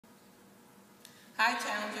Hi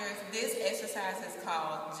challengers, this exercise is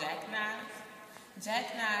called jackknives.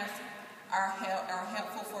 Jackknives are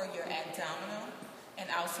helpful for your abdominal and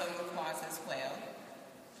also your quads as well.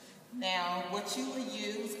 Now what you will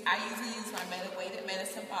use, I usually use my weighted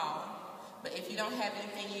medicine ball, but if you don't have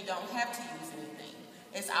anything, you don't have to use anything.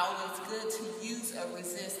 It's always good to use a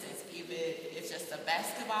resistance, either it's just a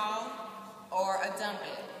basketball or a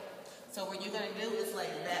dumbbell. So what you're going to do is lay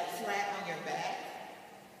that flat on your back.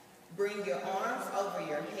 Bring your arms over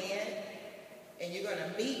your head, and you're going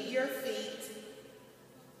to meet your feet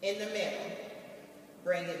in the middle.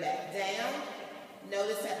 Bring it back down.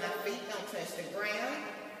 Notice that my feet don't touch the ground,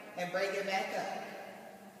 and bring it back up.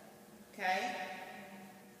 Okay?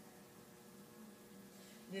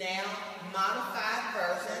 Now, modified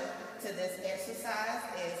version to this exercise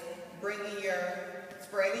is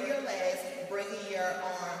spreading your legs, bringing your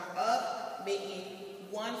arm up, meeting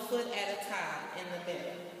 1 foot at a time in the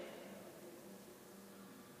middle.